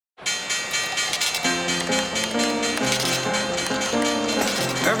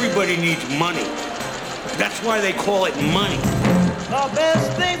Everybody needs money. That's why they call it money. The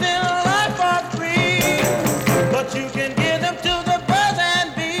best things in life are free, but you can give them to the birds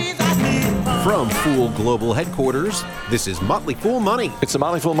and bees. From Fool Global Headquarters, this is Motley Fool Money. It's the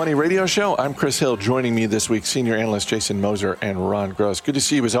Motley Fool Money radio show. I'm Chris Hill. Joining me this week, senior analyst Jason Moser and Ron Gross. Good to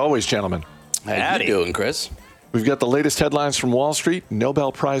see you as always, gentlemen. How you doing, Chris? We've got the latest headlines from Wall Street.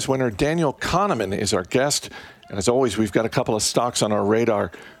 Nobel Prize winner Daniel Kahneman is our guest. And as always, we've got a couple of stocks on our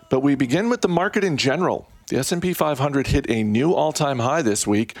radar. But we begin with the market in general. The S&P 500 hit a new all-time high this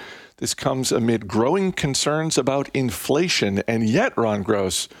week. This comes amid growing concerns about inflation. And yet, Ron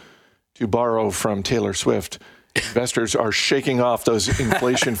Gross, to borrow from Taylor Swift, investors are shaking off those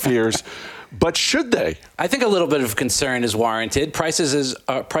inflation fears. But should they? I think a little bit of concern is warranted. Prices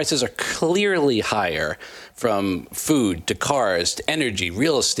are clearly higher, from food to cars to energy,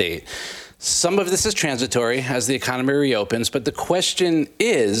 real estate. Some of this is transitory as the economy reopens, but the question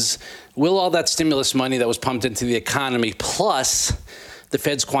is, will all that stimulus money that was pumped into the economy plus the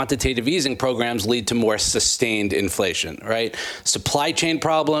Fed's quantitative easing programs lead to more sustained inflation, right? Supply chain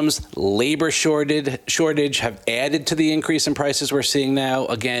problems, labor shortage have added to the increase in prices we're seeing now.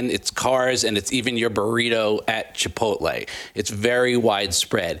 Again, it's cars and it's even your burrito at Chipotle. It's very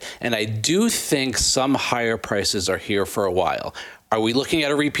widespread. And I do think some higher prices are here for a while. Are we looking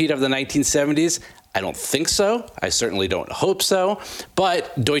at a repeat of the 1970s? I don't think so. I certainly don't hope so.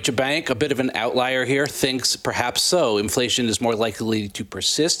 But Deutsche Bank, a bit of an outlier here, thinks perhaps so. Inflation is more likely to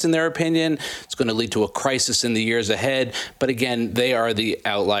persist, in their opinion. It's going to lead to a crisis in the years ahead. But again, they are the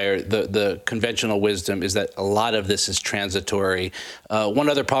outlier. The conventional wisdom is that a lot of this is transitory. One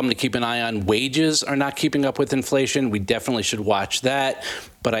other problem to keep an eye on, wages are not keeping up with inflation. We definitely should watch that.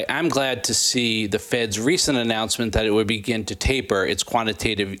 But I am glad to see the Fed's recent announcement that it would begin to taper its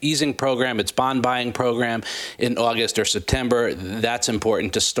quantitative easing program, its bond buying program in August or September. That's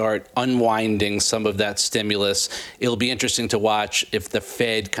important to start unwinding some of that stimulus. It'll be interesting to watch if the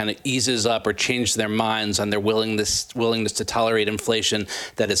Fed kind of eases up or changes their minds on their willingness to tolerate inflation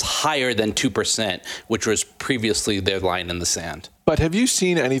that is higher than 2%, which was previously their line in the sand. But have you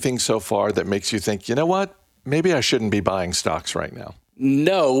seen anything so far that makes you think, you know what, maybe I shouldn't be buying stocks right now?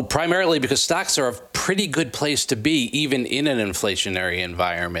 No, primarily because stocks are a pretty good place to be, even in an inflationary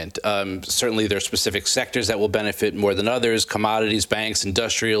environment. Certainly, there are specific sectors that will benefit more than others: commodities, banks,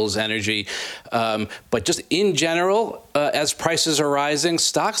 industrials, energy. But just in general, as prices are rising,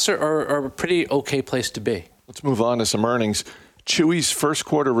 stocks are a pretty okay place to be. Let's move on to some earnings. Chewy's first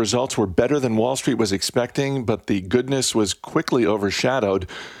quarter results were better than Wall Street was expecting, but the goodness was quickly overshadowed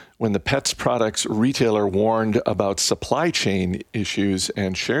when the pets products retailer warned about supply chain issues,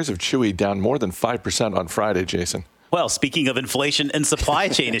 and shares of Chewy down more than 5% on Friday, Jason. Well, speaking of inflation and supply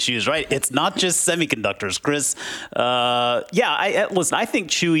chain issues, right? It's not just semiconductors, Chris. Listen, I think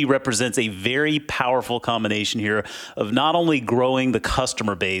Chewy represents a very powerful combination here of not only growing the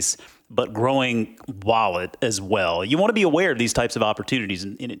customer base, but growing wallet as well. You want to be aware of these types of opportunities,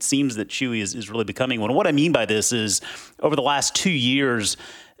 and it seems that Chewy is really becoming one. And what I mean by this is, over the last 2 years,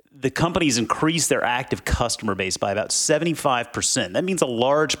 the company's increased their active customer base by about 75%. That means a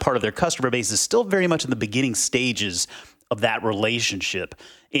large part of their customer base is still very much in the beginning stages of that relationship.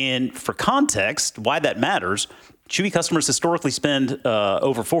 And for context, why that matters, Chewy customers historically spend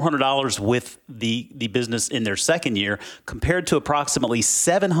over $400 with the business in their second year, compared to approximately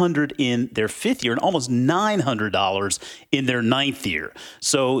 $700 in their fifth year and almost $900 in their ninth year.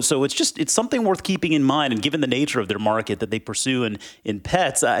 So it's something worth keeping in mind. And given the nature of their market that they pursue in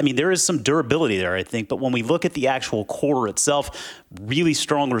pets, I mean, there is some durability there, I think. But when we look at the actual quarter itself, really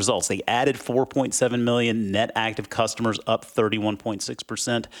strong results. They added 4.7 million net active customers, up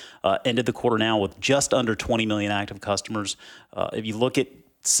 31.6%. Ended the quarter now with just under 20 million active customers. If you look at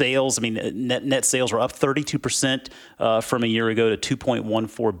sales, I mean, net sales were up 32% from a year ago to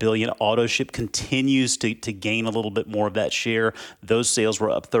 $2.14 billion. AutoShip continues to gain a little bit more of that share. Those sales were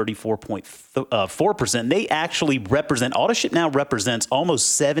up 34.4%. They actually represent, AutoShip now represents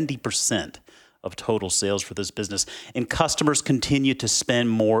almost 70% of total sales for this business, and customers continue to spend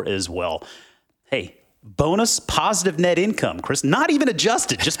more as well. Hey, bonus positive net income, Chris, not even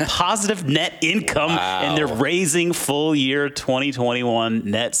adjusted, just positive net income. Wow. And they're raising full year 2021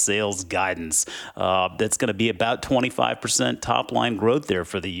 net sales guidance. That's going to be about 25% top line growth there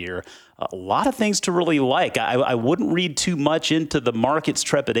for the year. A lot of things to really like. I wouldn't read too much into the market's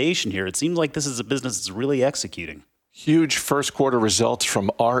trepidation here. It seems like this is a business that's really executing. Huge first quarter results from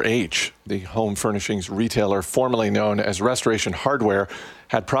RH, the home furnishings retailer formerly known as Restoration Hardware,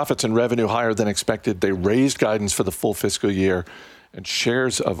 had profits and revenue higher than expected. They raised guidance for the full fiscal year, and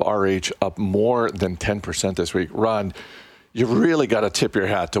shares of RH up more than 10% this week. Ron, you really got to tip your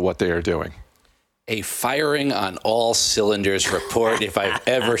hat to what they are doing. A firing on all cylinders report, if I've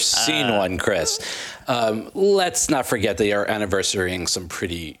ever seen one, Chris. Let's not forget they are anniversarying some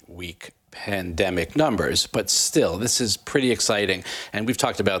pretty weak pandemic numbers, but still, this is pretty exciting. And we've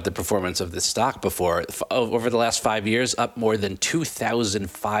talked about the performance of this stock before. Over the last 5 years, up more than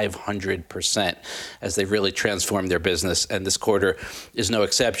 2,500% as they really transformed their business. And this quarter is no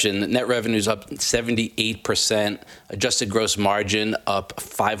exception. Net revenues up 78%, adjusted gross margin up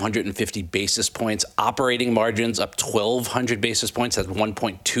 550 basis points, operating margins up 1,200 basis points at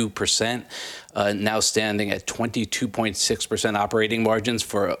 1.2%. Now standing at 22.6% operating margins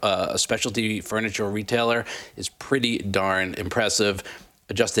for a specialty furniture retailer is pretty darn impressive.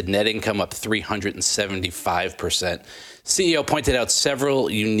 Adjusted net income up 375%. CEO pointed out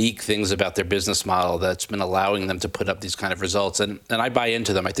several unique things about their business model that's been allowing them to put up these kind of results, and I buy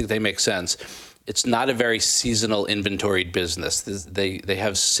into them. I think they make sense. It's not a very seasonal inventoried business. They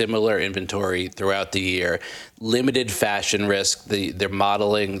have similar inventory throughout the year. Limited fashion risk. Their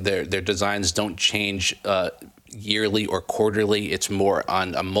modeling, their designs don't change yearly or quarterly. It's more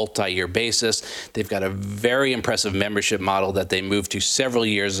on a multi-year basis. They've got a very impressive membership model that they moved to several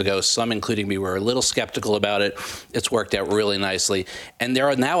years ago. Some, including me, were a little skeptical about it. It's worked out really nicely. And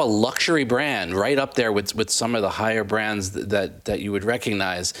they're now a luxury brand right up there with some of the higher brands that you would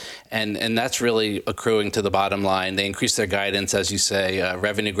recognize. And that's really accruing to the bottom line. They increased their guidance, as you say,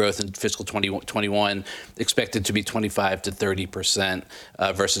 revenue growth in fiscal 2021 expected to be 25 to 30%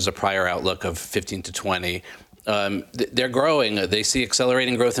 versus a prior outlook of 15 to 20. They're growing. They see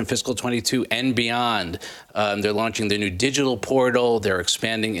accelerating growth in fiscal 22 and beyond. They're launching their new digital portal. They're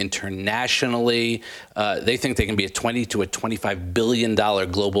expanding internationally. They think they can be a $20 to $25 billion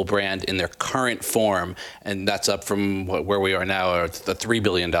global brand in their current form, and that's up from where we are now, the $3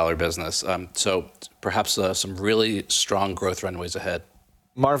 billion business. So perhaps some really strong growth runways ahead.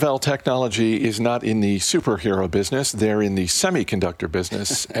 Marvell Technology is not in the superhero business. They're in the semiconductor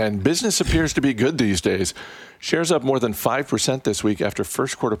business, and business appears to be good these days. Shares up more than 5% this week after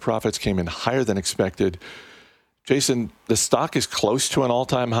first quarter profits came in higher than expected. Jason, the stock is close to an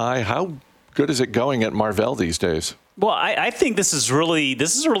all-time high. How good is it going at Marvell these days? Well, I think this is a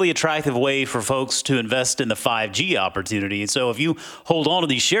really attractive way for folks to invest in the 5G opportunity. So if you hold on to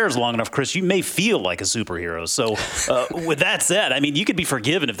these shares long enough, Chris, you may feel like a superhero. So with that said, I mean, you could be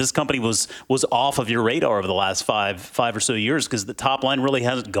forgiven if this company was off of your radar over the last five or so years, because the top line really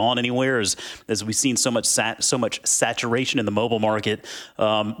hasn't gone anywhere as we've seen so much saturation in the mobile market.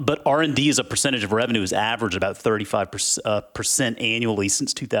 But R&D as a percentage of revenue has averaged about 35% annually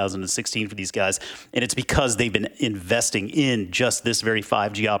since 2016 for these guys, and it's because they've been investing in just this very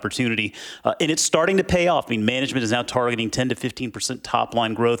 5G opportunity. And it's starting to pay off. I mean, management is now targeting 10 to 15% top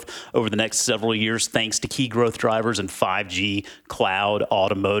line growth over the next several years, thanks to key growth drivers in 5G, cloud,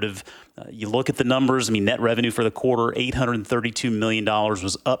 automotive. You look at the numbers, I mean, net revenue for the quarter, $832 million,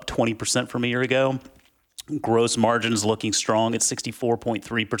 was up 20% from a year ago. Gross margins looking strong at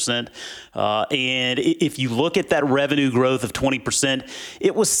 64.3%. And if you look at that revenue growth of 20%,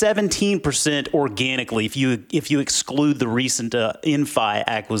 it was 17% organically. If you exclude the recent Inphi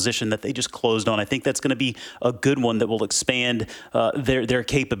acquisition that they just closed on, I think that's going to be a good one that will expand their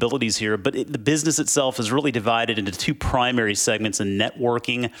capabilities here. But the business itself is really divided into two primary segments in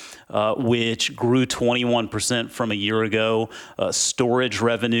networking, which grew 21% from a year ago. Storage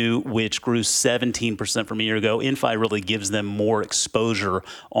revenue, which grew 17% from a year ago. Inphi really gives them more exposure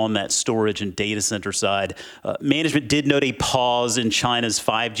on that storage and data center side. Management did note a pause in China's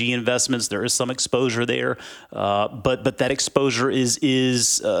 5G investments. There is some exposure there, but that exposure is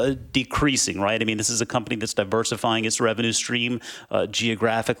decreasing, right? I mean, this is a company that's diversifying its revenue stream,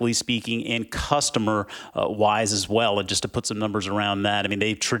 geographically speaking, and customer wise as well. And just to put some numbers around that, I mean,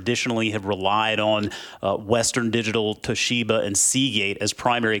 they traditionally have relied on Western Digital, Toshiba, and Seagate as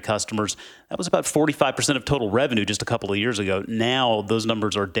primary customers. That was about 45% of total revenue just a couple of years ago. Now those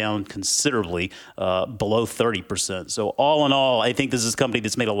numbers are down considerably, below 30%. So all in all, I think this is a company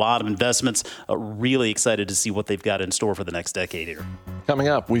that's made a lot of investments. Really excited to see what they've got in store for the next decade here. Coming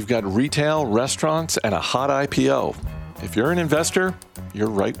up, we've got retail, restaurants, and a hot IPO. If you're an investor, you're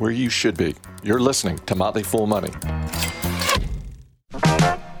right where you should be. You're listening to Motley Fool Money.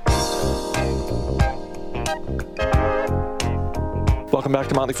 Welcome back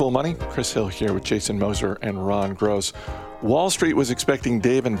to Motley Fool Money. Chris Hill here with Jason Moser and Ron Gross. Wall Street was expecting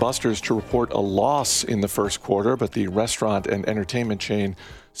Dave & Buster's to report a loss in the first quarter, but the restaurant and entertainment chain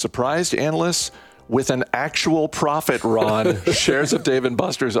surprised analysts with an actual profit, Ron. Shares of Dave &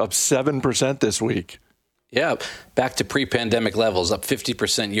 Buster's up 7% this week. Yeah, back to pre-pandemic levels, up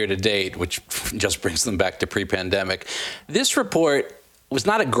 50% year to date, which just brings them back to pre-pandemic. This report was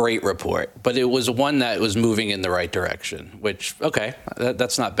not a great report, but it was one that was moving in the right direction, which, okay,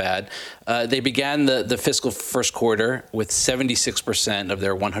 that's not bad. They began the fiscal first quarter with 76% of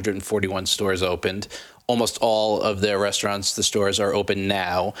their 141 stores opened. Almost all of their restaurants, the stores, are open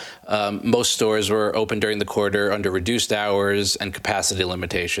now. Most stores were open during the quarter under reduced hours and capacity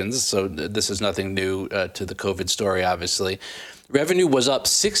limitations. So this is nothing new to the COVID story, obviously. Revenue was up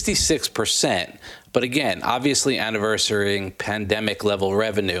 66%. But again, obviously anniversarying pandemic level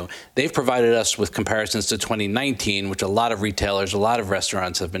revenue. They've provided us with comparisons to 2019, which a lot of retailers, a lot of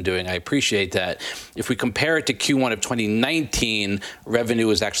restaurants have been doing. I appreciate that. If we compare it to Q1 of 2019, revenue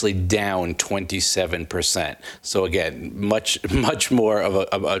was actually down 27%. So again, much more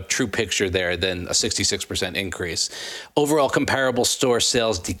of a true picture there than a 66% increase. Overall comparable store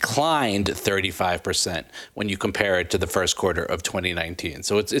sales declined 35% when you compare it to the first quarter of 2019.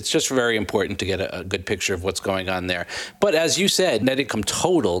 So it's just very important to get a good picture of what's going on there. But as you said, net income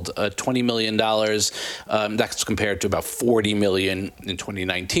totaled $20 million. That's compared to about $40 million in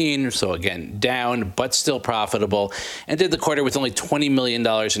 2019. So again, down, but still profitable. And did the quarter with only $20 million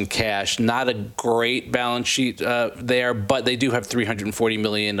in cash. Not a great balance sheet there, but they do have $340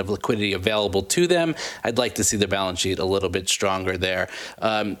 million of liquidity available to them. I'd like to see the balance sheet a little bit stronger there.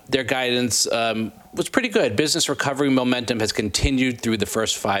 Their guidance was pretty good. Business recovery momentum has continued through the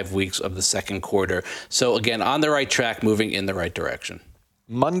first 5 weeks of the second quarter. So again, on the right track, moving in the right direction.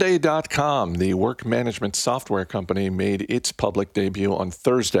 Monday.com, the work management software company, made its public debut on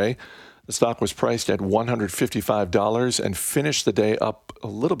Thursday. The stock was priced at $155 and finished the day up a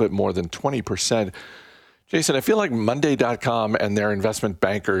little bit more than 20%. Jason, I feel like Monday.com and their investment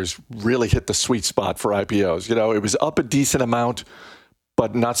bankers really hit the sweet spot for IPOs. You know, it was up a decent amount,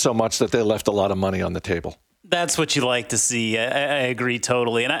 but not so much that they left a lot of money on the table. That's what you like to see. I agree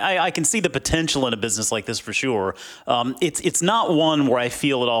totally. And I can see the potential in a business like this for sure. It's not one where I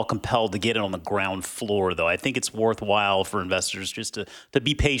feel at all compelled to get it on the ground floor, though. I think it's worthwhile for investors just to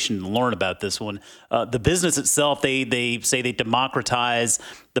be patient and learn about this one. The business itself, they say they democratize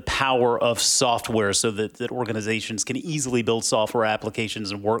the power of software so that organizations can easily build software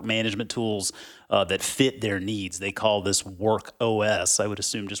applications and work management tools that fit their needs. They call this Work OS. I would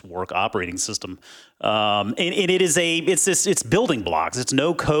assume just Work Operating System. And it's building blocks. It's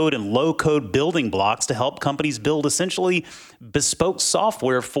no code and low code building blocks to help companies build essentially bespoke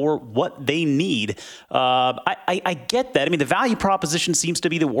software for what they need. I get that. I mean, the value proposition seems to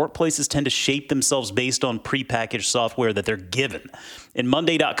be that workplaces tend to shape themselves based on prepackaged software that they're given. And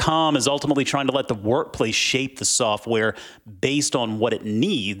Monday.com is ultimately trying to let the workplace shape the software based on what it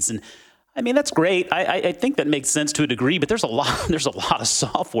needs. And I mean, that's great. I think that makes sense to a degree, but there's a lot of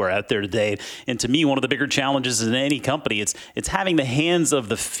software out there today. And to me, one of the bigger challenges in any company, it's having the hands of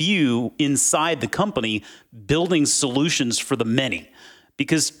the few inside the company building solutions for the many,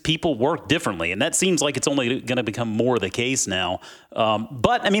 because people work differently. And that seems like it's only going to become more the case now.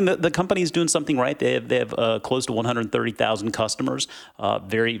 But I mean, the company is doing something right. They have close to 130,000 customers.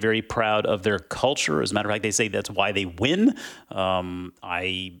 Very, very proud of their culture. As a matter of fact, they say that's why they win.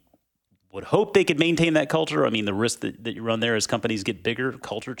 I would hope they could maintain that culture. I mean, the risk that you run there as companies get bigger,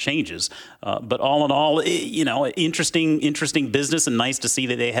 culture changes. But all in all, interesting business, and nice to see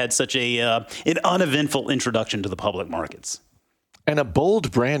that they had such an uneventful introduction to the public markets. And a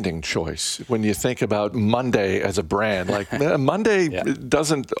bold branding choice when you think about Monday as a brand. Like Monday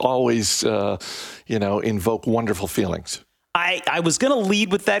doesn't always, invoke wonderful feelings. I was going to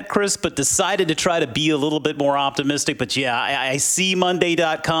lead with that, Chris, but decided to try to be a little bit more optimistic. But yeah, I see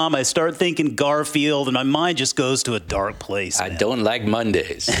Monday.com. I start thinking Garfield, and my mind just goes to a dark place. I don't like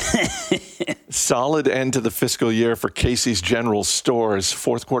Mondays. Solid end to the fiscal year for Casey's General Stores.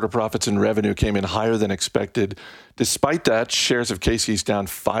 Fourth quarter profits and revenue came in higher than expected. Despite that, shares of Casey's down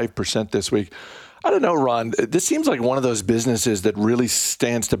 5% this week. I don't know, Ron. This seems like one of those businesses that really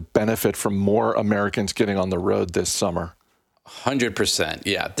stands to benefit from more Americans getting on the road this summer. 100%.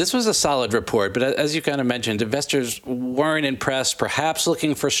 Yeah, this was a solid report, but as you kind of mentioned, investors weren't impressed, perhaps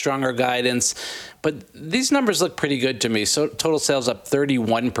looking for stronger guidance. But these numbers look pretty good to me. So total sales up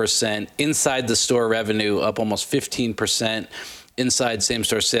 31%, inside the store revenue up almost 15%, inside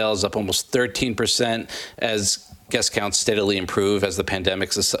same-store sales up almost 13%, as Guest counts steadily improve as the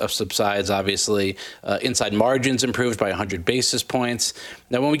pandemic subsides, obviously. Inside margins improved by 100 basis points.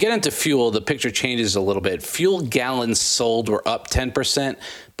 Now, when we get into fuel, the picture changes a little bit. Fuel gallons sold were up 10%,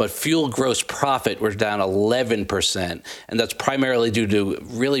 but fuel gross profit was down 11%. And that's primarily due to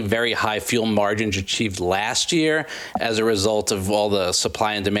really very high fuel margins achieved last year as a result of all the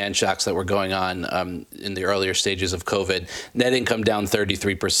supply and demand shocks that were going on in the earlier stages of COVID. Net income down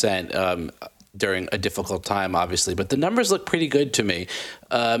 33%. During a difficult time, obviously. But the numbers look pretty good to me.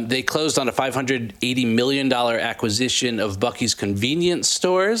 They closed on a $580 million acquisition of Buc-ee's convenience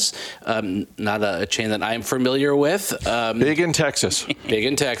stores, not a chain that I'm familiar with. Big in Texas. Big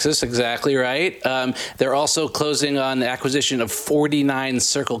in Texas, exactly right. They're also closing on the acquisition of 49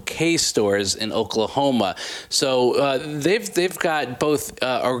 Circle K stores in Oklahoma. So they've got both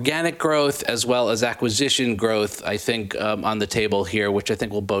organic growth as well as acquisition growth, I think, on the table here, which I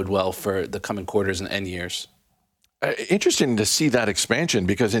think will bode well for the coming quarters and years. Interesting to see that expansion,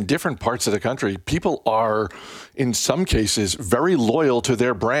 because in different parts of the country, people are, in some cases, very loyal to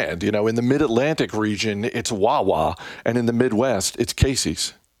their brand. You know, in the Mid-Atlantic region, it's Wawa, and in the Midwest, it's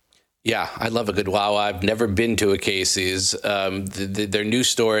Casey's. Yeah, I love a good Wawa. I've never been to a Casey's. Their new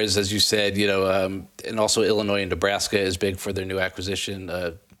stores, as you said, and also Illinois and Nebraska is big for their new acquisition.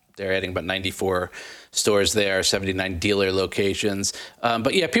 They're adding about 94 stores there, 79 dealer locations.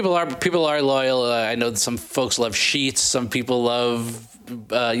 But yeah, people are loyal. I know that some folks love Sheetz. Some people love,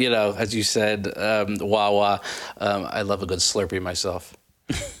 as you said, Wawa. I love a good Slurpee myself.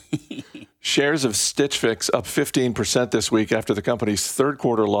 Shares of Stitch Fix up 15% this week after the company's third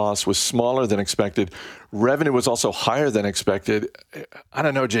quarter loss was smaller than expected. Revenue was also higher than expected. I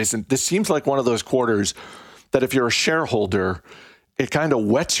don't know, Jason, this seems like one of those quarters that if you're a shareholder, it kind of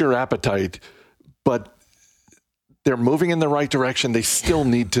whets your appetite, but they're moving in the right direction. They still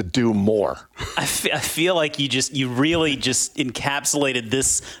need to do more. I feel like you really just encapsulated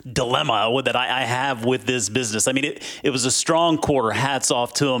this dilemma that I have with this business. I mean, it was a strong quarter. Hats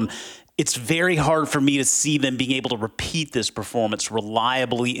off to them. It's very hard for me to see them being able to repeat this performance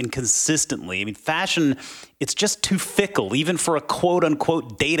reliably and consistently. I mean, fashion, it's just too fickle, even for a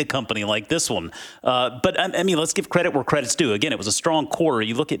quote-unquote data company like this one. But, I mean, let's give credit where credit's due. Again, it was a strong quarter.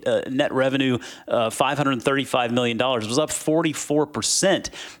 You look at net revenue, $535 million. It was up 44%.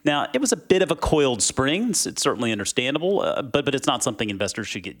 Now, it was a bit of a coiled spring. It's certainly understandable, but it's not something investors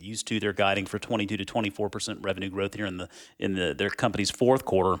should get used to. They're guiding for 22 to 24% revenue growth here in their company's fourth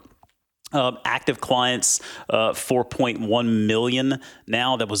quarter. Active clients, 4.1 million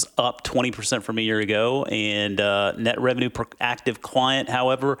now. That was up 20% from a year ago. And net revenue per active client,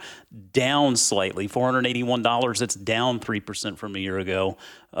 however, down slightly, $481. That's down 3% from a year ago.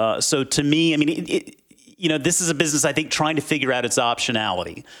 So to me, I mean, this is a business, I think, trying to figure out its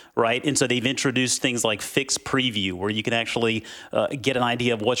optionality, right? And so they've introduced things like Fix Preview, where you can actually get an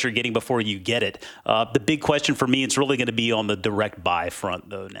idea of what you're getting before you get it. The big question for me, it's really going to be on the direct buy front,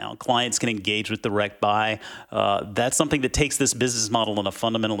 though. Now, clients can engage with direct buy. That's something that takes this business model in a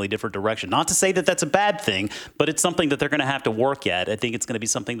fundamentally different direction. Not to say that that's a bad thing, but it's something that they're going to have to work at. I think it's going to be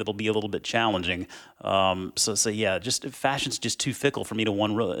something that'll be a little bit challenging. So yeah, just fashion's just too fickle for me to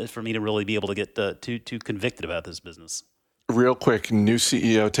really be able to get too convicted about this business. Real quick, new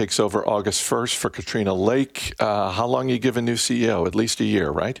CEO takes over August 1st for Katrina Lake. How long you give a new CEO? At least a year,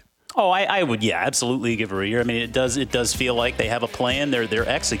 right? Oh, I would, yeah, absolutely give her a year. I mean, it does feel like they have a plan. They're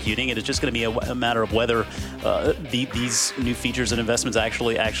executing it. It's just going to be a matter of whether these new features and investments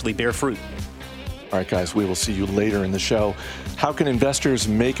actually bear fruit. All right, guys, we will see you later in the show. How can investors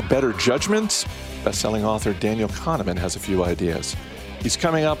make better judgments? Best-selling author Daniel Kahneman has a few ideas. He's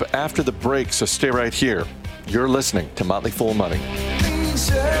coming up after the break, so stay right here. You're listening to Motley Fool Money.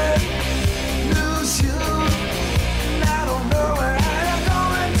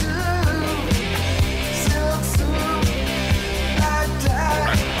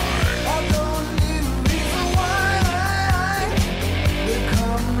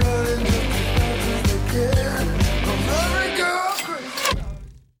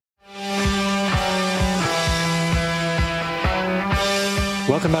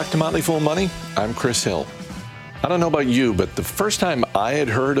 Welcome back to Motley Fool Money. I'm Chris Hill. I don't know about you, but the first time I had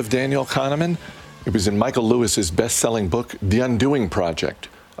heard of Daniel Kahneman, it was in Michael Lewis's best-selling book, The Undoing Project,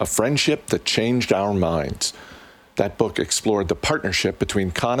 A Friendship That Changed Our Minds. That book explored the partnership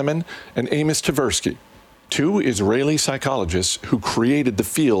between Kahneman and Amos Tversky, two Israeli psychologists who created the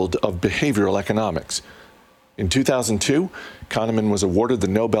field of behavioral economics. In 2002, Kahneman was awarded the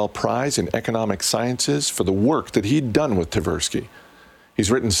Nobel Prize in Economic Sciences for the work that he'd done with Tversky. He's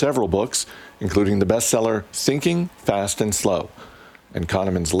written several books, including the bestseller Thinking, Fast and Slow. And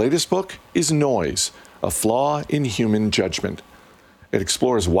Kahneman's latest book is Noise, A Flaw in Human Judgment. It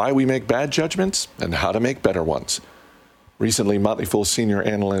explores why we make bad judgments and how to make better ones. Recently, Motley Fool senior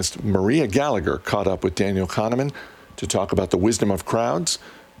analyst Maria Gallagher caught up with Daniel Kahneman to talk about the wisdom of crowds,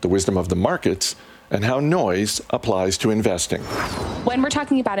 the wisdom of the markets, and how noise applies to investing. When we're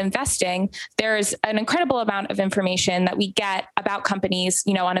talking about investing, there's an incredible amount of information that we get about companies,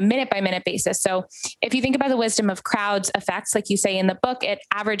 on a minute-by-minute basis. So if you think about the wisdom of crowds effects, like you say in the book,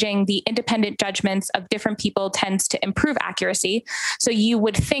 averaging the independent judgments of different people tends to improve accuracy. So you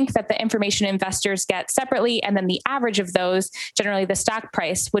would think that the information investors get separately, and then the average of those, generally the stock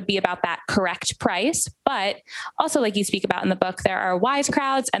price, would be about that correct price. But also, like you speak about in the book, there are wise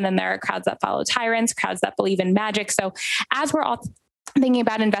crowds, and then there are crowds that follow tyrants, crowds that believe in magic. So as we're all thinking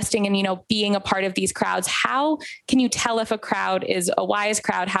about investing and, being a part of these crowds, how can you tell if a crowd is a wise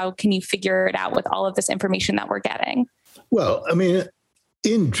crowd? How can you figure it out with all of this information that we're getting? Well,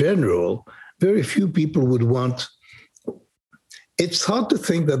 in general, very few people would want. It's hard to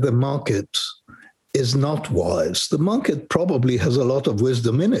think that the market is not wise. The market probably has a lot of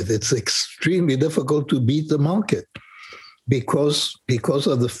wisdom in it. It's extremely difficult to beat the market because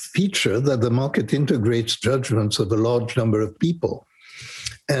of the feature that the market integrates judgments of a large number of people.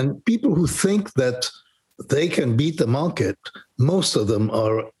 And people who think that they can beat the market, most of them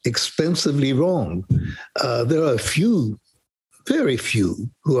are expensively wrong. There are very few,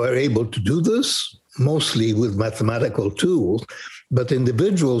 who are able to do this, mostly with mathematical tools, but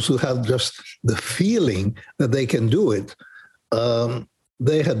individuals who have just the feeling that they can do it,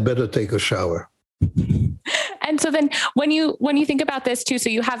 they had better take a shower. And so then when you think about this too, so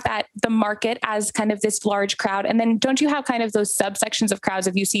you have the market as kind of this large crowd, and then don't you have kind of those subsections of crowds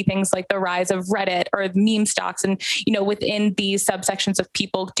if you see things like the rise of Reddit or meme stocks, and, within these subsections of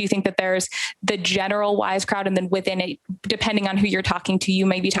people, do you think that there's the general wise crowd, and then within it, depending on who you're talking to, you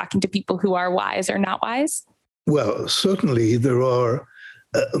may be talking to people who are wise or not wise? Well, certainly there are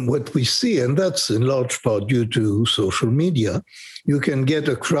what we see, and that's in large part due to social media. You can get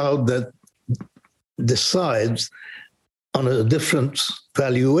a crowd that decides on a different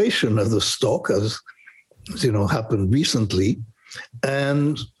valuation of the stock, as happened recently,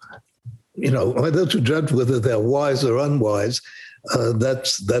 and whether to judge whether they're wise or unwise,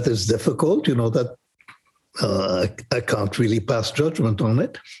 that is difficult. I can't really pass judgment on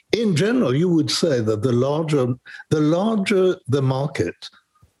it. In general, you would say that the larger the market,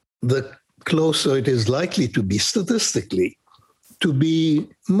 the closer it is likely to be statistically to be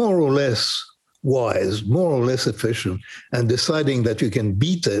more or less wise, more or less efficient, and deciding that you can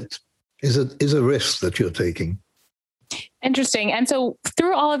beat it is a risk that you're taking. Interesting. And so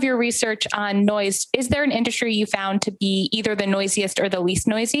through all of your research on noise, is there an industry you found to be either the noisiest or the least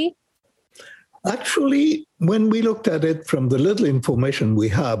noisy? Actually, when we looked at it from the little information we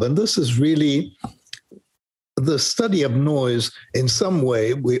have, and this is really the study of noise, in some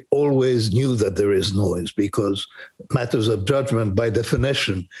way, we always knew that there is noise because matters of judgment, by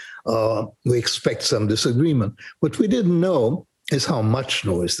definition, we expect some disagreement. What we didn't know is how much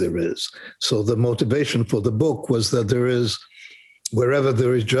noise there is. So the motivation for the book was that wherever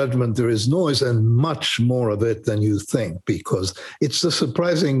there is judgment, there is noise, and much more of it than you think, because it's the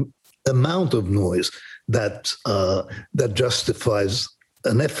surprising amount of noise that justifies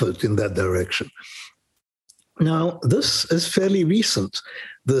an effort in that direction. Now, this is fairly recent.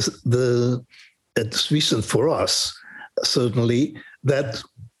 It's recent for us, certainly, that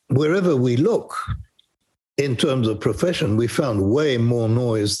wherever we look, in terms of profession, we found way more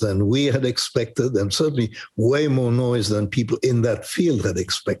noise than we had expected, and certainly way more noise than people in that field had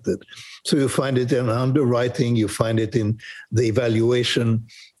expected. So you find it in underwriting, you find it in the evaluation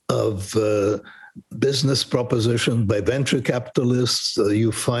of business proposition by venture capitalists, you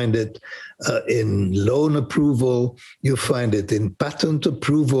find it in loan approval, you find it in patent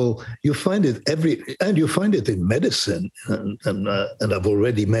approval, you find it you find it in medicine, and I've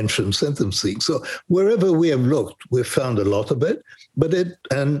already mentioned sentencing. So wherever we have looked, we've found a lot of it,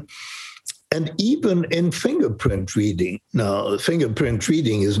 and even in fingerprint reading. Now, fingerprint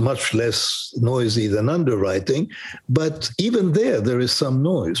reading is much less noisy than underwriting, but even there is some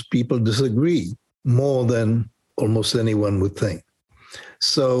noise. People disagree more than almost anyone would think.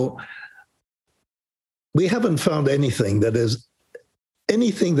 So we haven't found anything that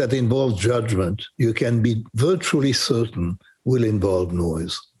involves judgment, you can be virtually certain will involve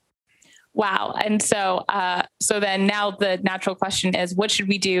noise. Wow. And so then now the natural question is, what should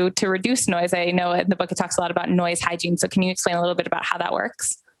we do to reduce noise? I know in the book it talks a lot about noise hygiene. So can you explain a little bit about how that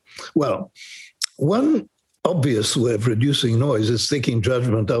works? Well, one obvious way of reducing noise is taking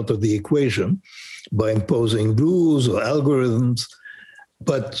judgment out of the equation by imposing rules or algorithms.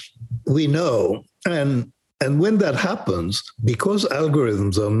 But we know And when that happens, because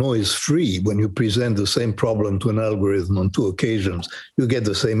algorithms are noise-free, when you present the same problem to an algorithm on 2 occasions, you get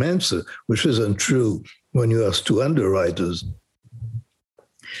the same answer, which isn't true when you ask 2 underwriters.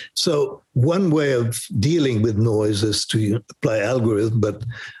 So one way of dealing with noise is to apply algorithm, but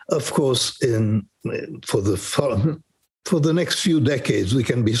of course, for the next few decades, we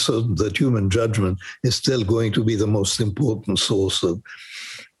can be certain that human judgment is still going to be the most important source of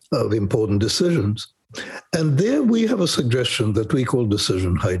important decisions. And there we have a suggestion that we call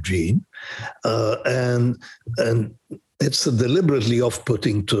decision hygiene. And it's a deliberately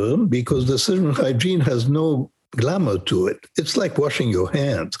off-putting term because decision hygiene has no glamour to it. It's like washing your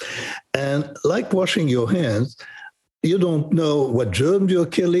hands. And like washing your hands, you don't know what germs you're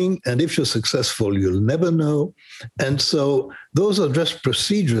killing. And if you're successful, you'll never know. And so those are just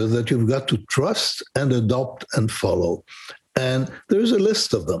procedures that you've got to trust and adopt and follow. And there's a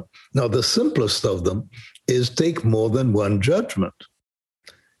list of them. Now, the simplest of them is take more than one judgment.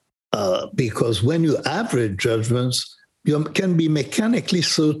 Because when you average judgments, you can be mechanically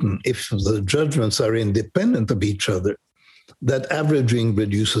certain, if the judgments are independent of each other, that averaging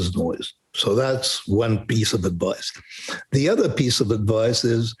reduces noise. So that's one piece of advice. The other piece of advice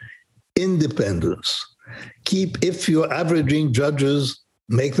is independence. If you're averaging judges,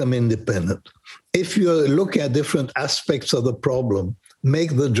 make them independent. If you look at different aspects of the problem,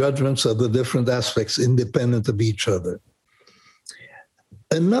 make the judgments of the different aspects independent of each other.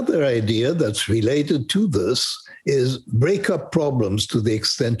 Another idea that's related to this is break up problems to the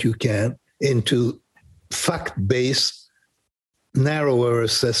extent you can into fact-based, narrower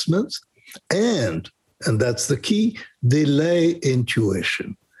assessments, and that's the key, delay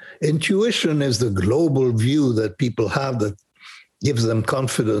intuition. Intuition is the global view that people have that gives them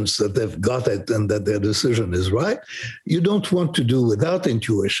confidence that they've got it and that their decision is right. You don't want to do without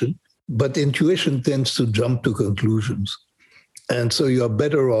intuition, but intuition tends to jump to conclusions. And so you're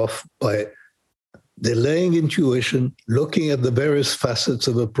better off by delaying intuition, looking at the various facets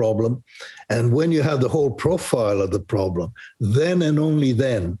of a problem, and when you have the whole profile of the problem, then and only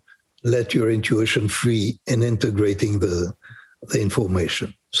then let your intuition free in integrating the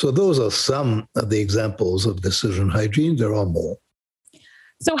information. So those are some of the examples of decision hygiene. There are more.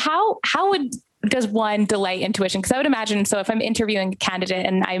 So how does one delay intuition? Because I would imagine, so if I'm interviewing a candidate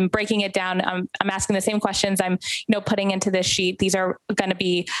and I'm breaking it down, I'm asking the same questions I'm putting into this sheet. These are going to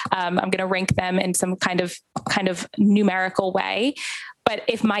be, I'm going to rank them in some kind of numerical way. But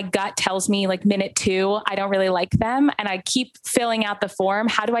if my gut tells me like minute 2, I don't really like them, and I keep filling out the form,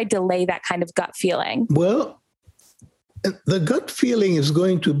 how do I delay that kind of gut feeling? Well, the gut feeling is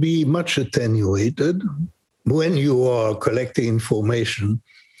going to be much attenuated when you are collecting information.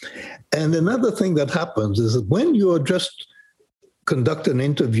 And another thing that happens is that when you are just conduct an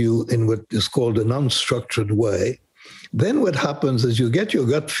interview in what is called an unstructured way, then what happens is you get your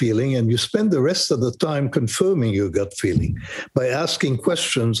gut feeling and you spend the rest of the time confirming your gut feeling by asking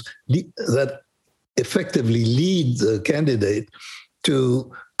questions that effectively lead the candidate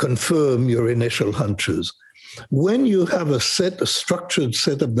to confirm your initial hunches. When you have a structured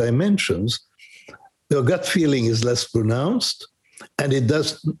set of dimensions, your gut feeling is less pronounced, and it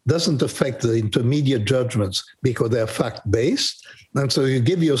doesn't affect the intermediate judgments because they're fact-based. And so you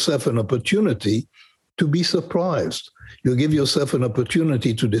give yourself an opportunity to be surprised. You give yourself an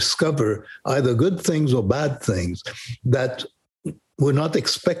opportunity to discover either good things or bad things that were not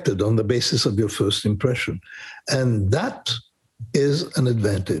expected on the basis of your first impression. And that is an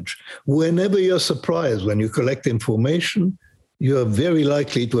advantage. Whenever you're surprised, when you collect information, you're very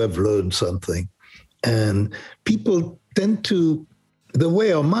likely to have learned something. And people tend to, the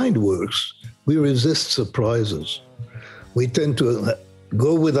way our mind works, we resist surprises. We tend to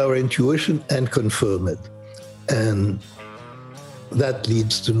go with our intuition and confirm it. And that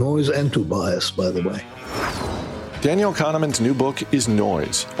leads to noise and to bias, by the way. Daniel Kahneman's new book is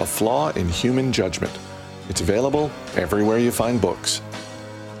Noise, A Flaw in Human Judgment. It's available everywhere you find books.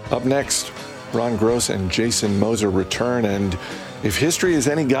 Up next, Ron Gross and Jason Moser return, and if history is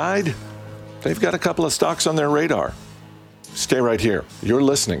any guide, they've got a couple of stocks on their radar. Stay right here. You're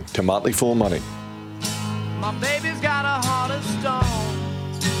listening to Motley Fool Money. My baby's got a heart of stone.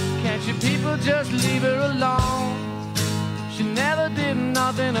 Can't you people just leave her alone? She never did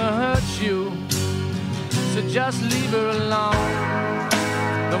nothing to hurt you, so just leave her alone.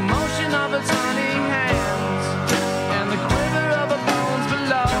 The motion of her tiny hands and the quiver of her bones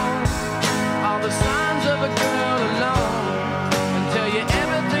below are the signs of a girl alone, and tell you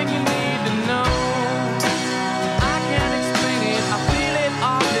everything you need to know. I can't explain it, I feel it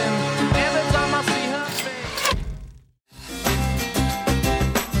often every time I see her face.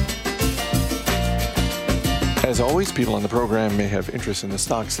 As always, people on the program may have interest in the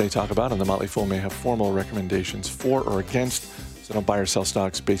stocks they talk about, and The Motley Fool may have formal recommendations for or against, so don't buy or sell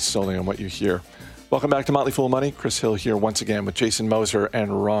stocks based solely on what you hear. Welcome back to Motley Fool Money. Chris Hill here once again with Jason Moser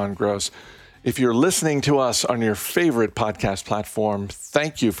and Ron Gross. If you're listening to us on your favorite podcast platform,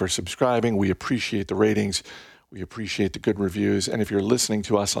 thank you for subscribing. We appreciate the ratings. We appreciate the good reviews. And if you're listening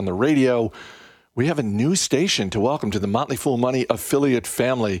to us on the radio, we have a new station to welcome to the Motley Fool Money affiliate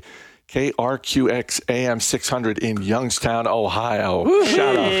family. KRQX AM 600 in Youngstown, Ohio. Woo-hoo.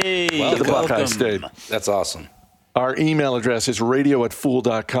 Shout out to the Buckeye State. That's awesome. Our email address is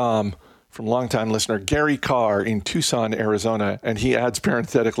radio@fool.com from longtime listener Gary Carr in Tucson, Arizona. And he adds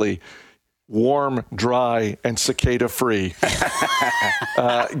parenthetically, warm, dry, and cicada-free.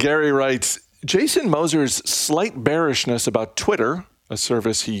 Gary writes, Jason Moser's slight bearishness about Twitter, a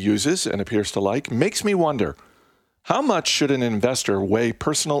service he uses and appears to like, makes me wonder, how much should an investor weigh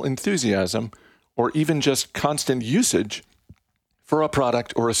personal enthusiasm or even just constant usage for a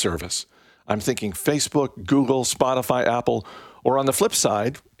product or a service? I'm thinking Facebook, Google, Spotify, Apple, or on the flip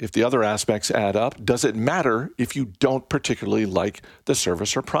side, if the other aspects add up, does it matter if you don't particularly like the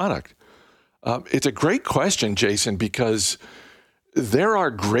service or product? It's a great question, Jason, because there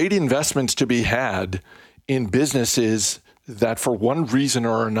are great investments to be had in businesses that for one reason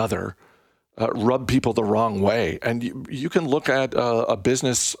or another rub people the wrong way. And you can look at a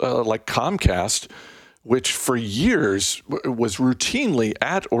business like Comcast, which for years was routinely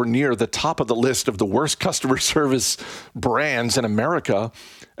at or near the top of the list of the worst customer service brands in America.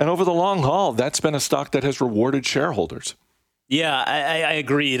 And over the long haul, that's been a stock that has rewarded shareholders. Yeah, I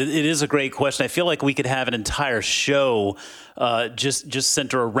agree. It is a great question. I feel like we could have an entire show just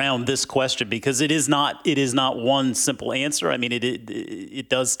center around this question because it is not one simple answer. I mean, it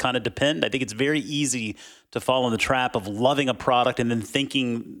does kind of depend. I think it's very easy to fall in the trap of loving a product and then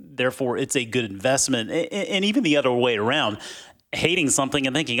thinking, therefore, it's a good investment, and even the other way around. Hating something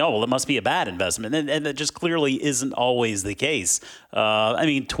and thinking, oh, well, it must be a bad investment. And that just clearly isn't always the case. I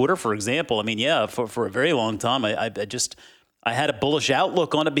mean, Twitter, for example, I mean, yeah, for a very long time, I had a bullish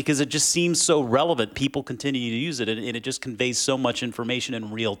outlook on it because it just seems so relevant. People continue to use it, and it just conveys so much information in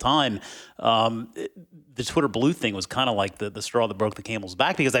real time. The Twitter Blue thing was kind of like the straw that broke the camel's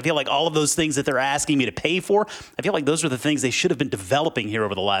back because I feel like all of those things that they're asking me to pay for, I feel like those are the things they should have been developing here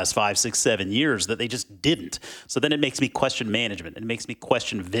over the last 5, 6, 7 years that they just didn't. So then it makes me question management. It makes me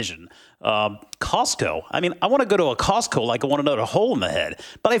question vision. Costco. I mean, I want to go to a Costco like I want to know a hole in the head.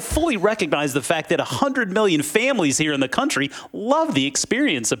 But I fully recognize the fact that 100 million families here in the country love the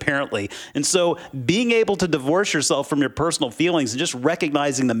experience, apparently. And so being able to divorce yourself from your personal feelings and just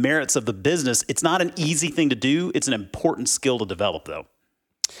recognizing the merits of the business, it's not an easy thing to do. It's an important skill to develop, though.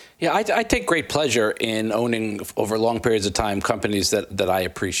 Yeah, I take great pleasure in owning over long periods of time companies that I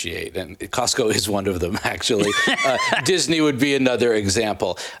appreciate. And Costco is one of them, actually. Disney would be another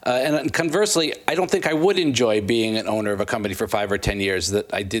example. And conversely, I don't think I would enjoy being an owner of a company for 5 or 10 years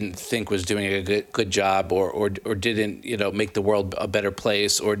that I didn't think was doing a good job or didn't make the world a better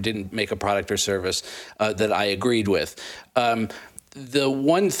place or didn't make a product or service that I agreed with. The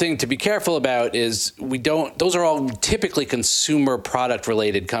one thing to be careful about is those are all typically consumer product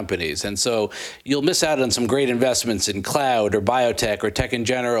related companies. And so you'll miss out on some great investments in cloud or biotech or tech in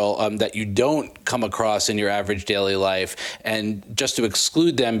general that you don't come across in your average daily life. And just to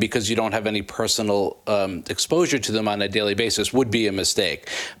exclude them because you don't have any personal exposure to them on a daily basis would be a mistake.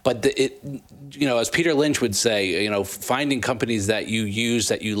 But as Peter Lynch would say, finding companies that you use,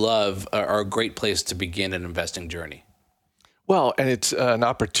 that you love are a great place to begin an investing journey. Well, and it's an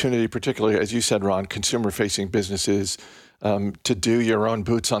opportunity, particularly, as you said, Ron, consumer-facing businesses to do your own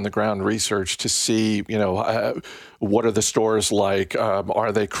boots-on-the-ground research to see, what are the stores like?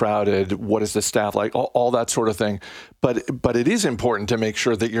 Are they crowded? What is the staff like? All that sort of thing. But it is important to make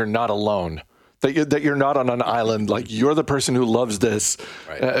sure that you're not alone, that you're not on an island. Like, you're the person who loves this.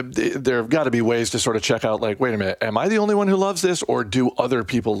 Right. There have got to be ways to sort of check out, like, wait a minute, am I the only one who loves this, or do other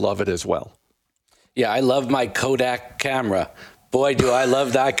people love it as well? Yeah, I love my Kodak camera. Boy, do I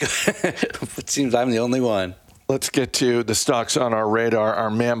love that. It seems I'm the only one. Let's get to the stocks on our radar. Our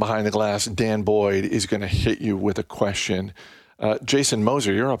man behind the glass, Dan Boyd, is going to hit you with a question. Jason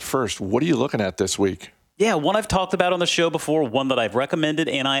Moser, you're up first. What are you looking at this week? Yeah, one I've talked about on the show before, one that I've recommended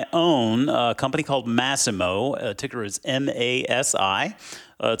and I own, a company called Masimo. Ticker is MASI.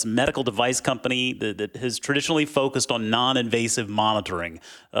 It's a medical device company that has traditionally focused on non-invasive monitoring.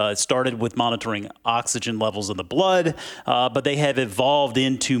 It started with monitoring oxygen levels in the blood, but they have evolved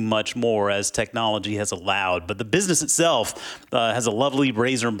into much more as technology has allowed. But the business itself has a lovely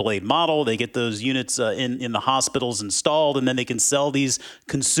razor and blade model. They get those units in the hospitals installed, and then they can sell these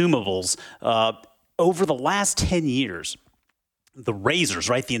consumables. over the last 10 years, the razors,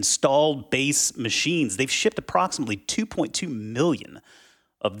 right, the installed base machines, they've shipped approximately 2.2 million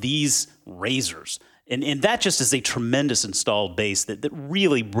of these razors. And that just is a tremendous installed base that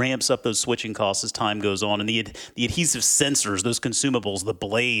really ramps up those switching costs as time goes on. And the adhesive sensors, those consumables, the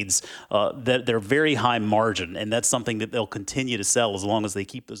blades, they're very high margin. And that's something that they'll continue to sell as long as they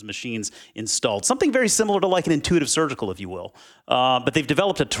keep those machines installed. Something very similar to like an Intuitive Surgical, if you will. But they've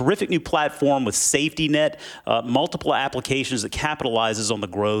developed a terrific new platform with Safety Net, multiple applications that capitalizes on the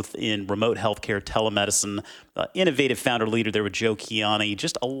growth in remote healthcare, telemedicine, innovative founder leader there with Joe Kiani.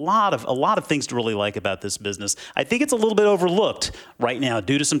 Just a lot of things to really like about this business. I think it's a little bit overlooked right now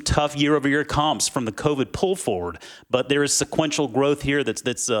due to some tough year-over-year comps from the COVID pull forward. But there is sequential growth here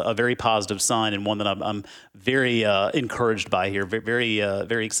that's a very positive sign, and one that I'm very encouraged by here.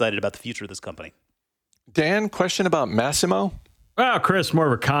 Very excited about the future of this company. Dan, question about Masimo? Well, Chris, more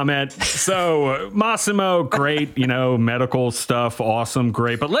of a comment. So Masimo, great, medical stuff, awesome,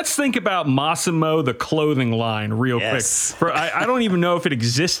 great. But let's think about Masimo, the clothing line, real quick. I don't even know if it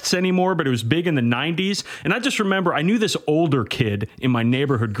exists anymore, but it was big in the 90s. And I just remember I knew this older kid in my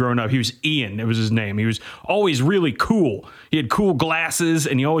neighborhood growing up. He was Ian. It was his name. He was always really cool. He had cool glasses,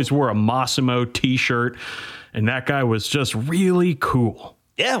 and he always wore a Masimo T-shirt. And that guy was just really cool.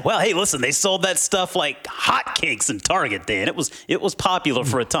 Yeah, well, hey, listen, they sold that stuff like hotcakes in Target, Dan. It was popular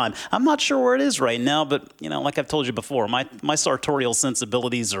for a time. I'm not sure where it is right now, but like I've told you before, my sartorial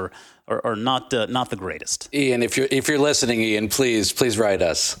sensibilities are not the greatest. Ian, if you're listening, Ian, please write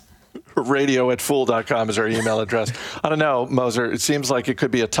us. radio@fool.com is our email address. I don't know, Moser. It seems like it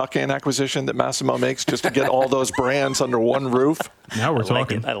could be a tuck-in acquisition that Masimo makes just to get all those brands under one roof. Now we're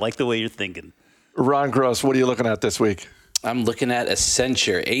talking. I like the way you're thinking. Ron Gross, what are you looking at this week? I'm looking at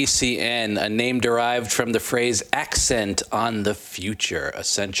Accenture, ACN, a name derived from the phrase accent on the future.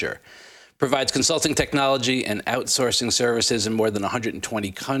 Accenture provides consulting technology and outsourcing services in more than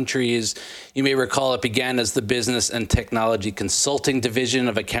 120 countries. You may recall it began as the business and technology consulting division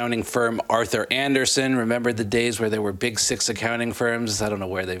of accounting firm Arthur Andersen. Remember the days where there were big six accounting firms? I don't know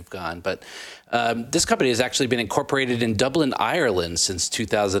where they've gone, but this company has actually been incorporated in Dublin, Ireland since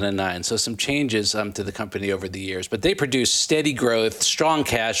 2009. So some changes to the company over the years. But they produce steady growth, strong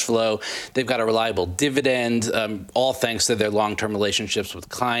cash flow. They've got a reliable dividend, all thanks to their long-term relationships with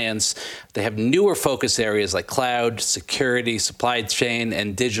clients. They have newer focus areas like cloud, security, supply chain,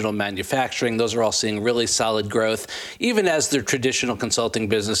 and digital manufacturing. Those are all seeing really solid growth, even as their traditional consulting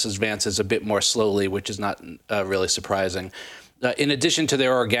business advances a bit more slowly, which is not really surprising. In addition to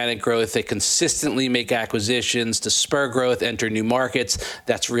their organic growth, they consistently make acquisitions to spur growth, enter new markets.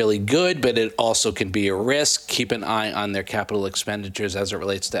 That's really good, but it also can be a risk. Keep an eye on their capital expenditures as it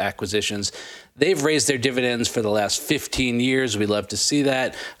relates to acquisitions. They've raised their dividends for the last 15 years. We love to see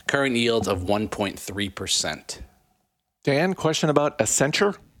that. Current yield of 1.3%. Dan, question about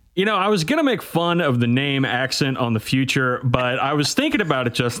Accenture? I was going to make fun of the name accent on the future, but I was thinking about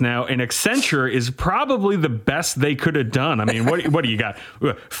it just now, and Accenture is probably the best they could have done. I mean, what do you got?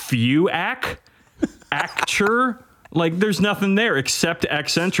 Fuac? Acture? Like, there's nothing there except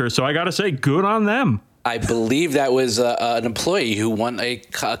Accenture, so I got to say, good on them. I believe that was an employee who won a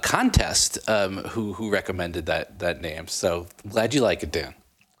contest who recommended that name. So glad you like it, Dan.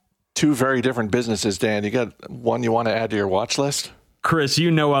 Two very different businesses, Dan. You got one you want to add to your watch list? Chris, I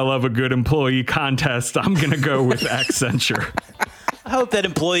love a good employee contest. I'm going to go with Accenture. I hope that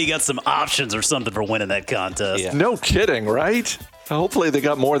employee got some options or something for winning that contest. Yeah. No kidding, right? Hopefully they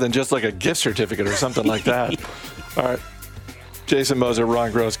got more than just like a gift certificate or something like that. All right. Jason Moser,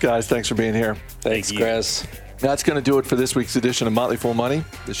 Ron Gross, guys, thanks for being here. Thanks, Chris. That's going to do it for this week's edition of Motley Fool Money.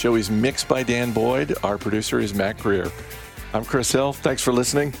 The show is mixed by Dan Boyd. Our producer is Matt Greer. I'm Chris Hill. Thanks for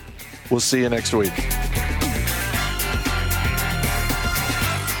listening. We'll see you next week.